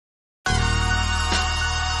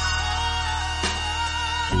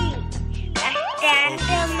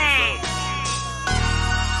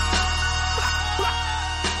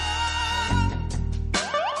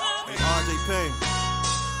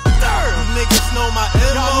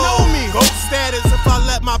happens if I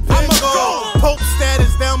let my pen go. Pope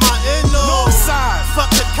status down my endo. Fuck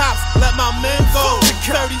the cops, let my men go.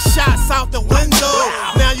 30 shots out the window.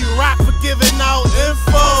 Now you rock for giving out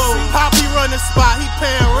info. Poppy run the spot, he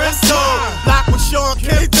paying rent though. Block with Sean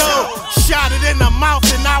Kempo. Shot it in the mouth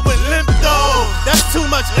and I went limp though. That's too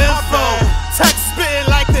much info. Text spitting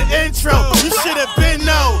like the intro. You should've been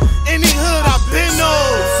know. Any hood I've been know.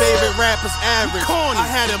 Favorite rappers average. I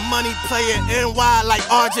had a money player NY like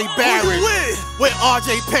R.J.Payne. With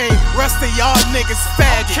R.J.Payne, rest of y'all niggas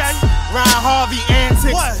faggots. Ryan Harvey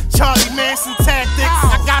antics, Charlie Manson tactics.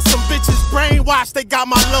 I got some bitches brainwashed, they got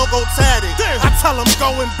my logo tatted. I tell them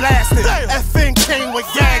go and blast it. FN came with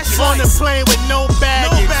gadgets. On the plane with no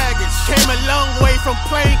baggage. Came a long way from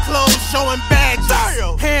plain clothes showing badges.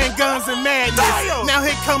 Handguns and madness. Now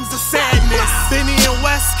here comes the sadness. Benny and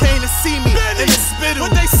West came to see me in the spittle.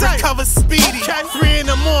 Recover speedy. 3 in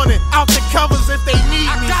the morning, out the covers if they need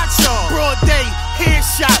me. Broad day,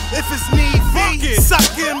 headshot if it's need be. Suck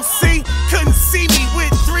MC, couldn't see me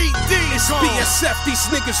with 3D. It's BSF, these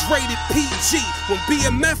niggas rated PG. When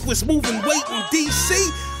BMF was moving weight in DC,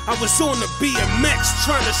 I was on the BMX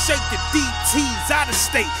trying to shake the DTs out of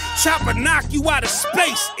state. Chopper knock you out of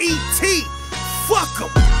space, ET. Fuck 'em.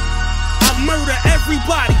 I murder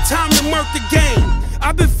everybody, time to murk the game.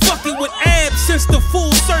 I've been fucking with abs since the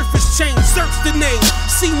full surface change. Search the name,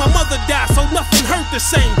 see my mother die, so nothing hurt the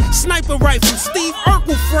same. Sniper rifle, Steve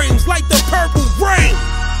Urkel frames like the purple rain.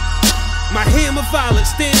 My hammer violet,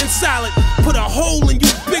 standing solid. Put a hole in you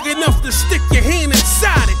big enough to stick your hand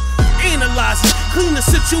inside it. Analyze it, clean the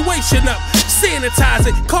situation up, sanitize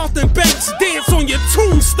it. Carlton Banks dance on your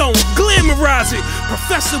tombstone, glamorize it.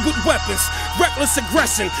 Professor with weapons, reckless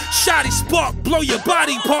aggression. Shoddy spark, blow your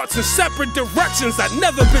body parts in separate directions. I've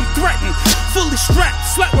never been threatened. Fully strapped,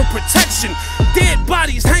 slept with protection. Dead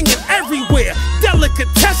bodies hanging everywhere.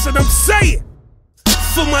 Delicatessen, I'm saying.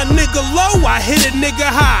 For my nigga low, I hit a nigga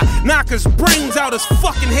high. Knock his brains out his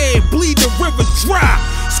fucking head, bleed the river dry.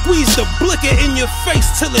 Squeeze the blicker in your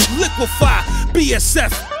face till it liquefy.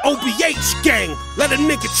 BSF, OBH gang, let a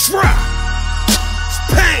nigga try. It's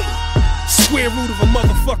pain. Square root of a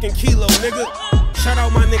motherfucking kilo, nigga. Shout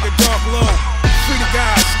out my nigga Dark Law. Free the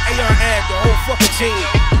guys, AR Ad, the whole fucking team.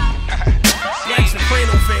 Black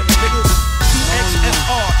Soprano family, nigga.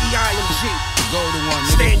 XFREIMG. Golden one,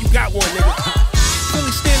 nigga. Stan, you got one, nigga.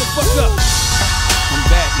 Really stand the fuck up. I'm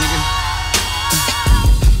back, nigga.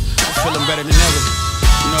 I'm feeling better than ever.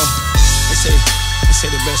 You know, they say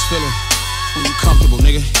the best feeling when you comfortable,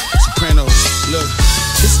 nigga. Sopranos, look.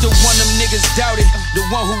 It's the one them niggas doubted, the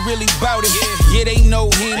one who really bout it. Yeah, they know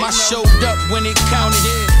him. I showed up when it counted.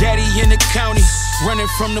 Daddy in the county, running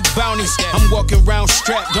from the bounties. I'm walking around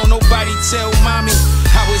strapped, don't nobody tell mommy.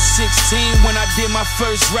 I was 16 when I did my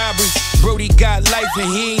first robbery. Brody got life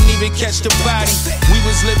and he ain't even catch the body. We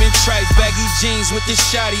was living trife, baggy jeans with the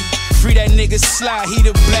shotty. Free that nigga Sly, he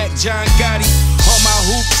the black John Gotti. All my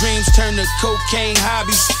hoop dreams turn to cocaine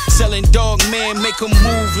hobbies. Selling dog man, make them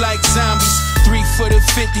move like zombies. 3 for the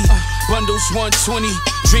 50, bundles 120.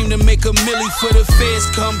 Dream to make a milli for the feds,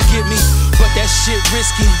 come get me. But that shit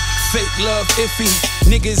risky, fake love iffy.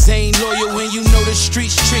 Niggas ain't loyal when you know the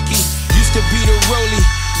streets tricky. Used to be the rollie,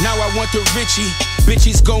 now I want the Richie.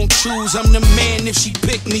 Bitches gon' choose, I'm the man if she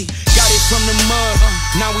pick me. Got it from the mud,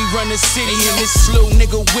 now we run the city. And this slow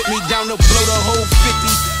nigga with me down to blow the whole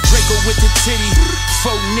 50. Draco with the titty,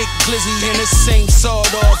 faux Nick Glizzy in the same sawed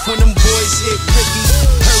off when them boys hit Ricky.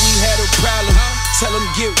 Heard we had a problem, tell him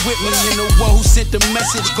get with me. And the one who sent the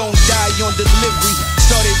message gon' die on delivery.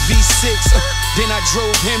 Started V6, then I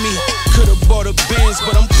drove Hemi. Could've bought a Benz,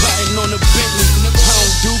 but I'm plotting on a Bentley. I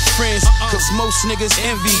don't do friends, cause most niggas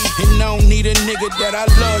envy. And I don't need a nigga that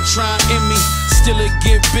I love tryin' in me. Still it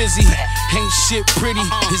get busy, ain't shit pretty,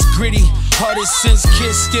 it's gritty. Hardest since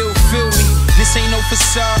kids still feel me. This ain't no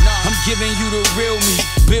facade, I'm giving you the real me.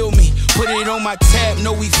 Build me, put it on my tab,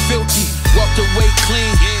 know we filthy. Walked away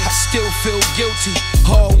clean, I still feel guilty.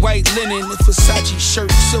 All white linen, the Versace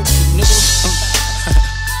shirt silky, nigga.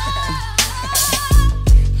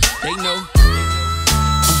 They know,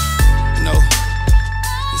 no,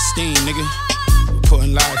 it's Steam, nigga.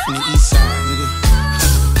 Reporting live from the east side, nigga.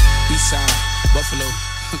 East side, Buffalo,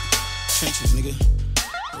 trenches, nigga.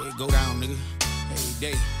 Where it go down, nigga. Every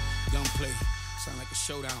day, gunplay, sound like a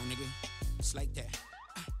showdown, nigga. It's like that.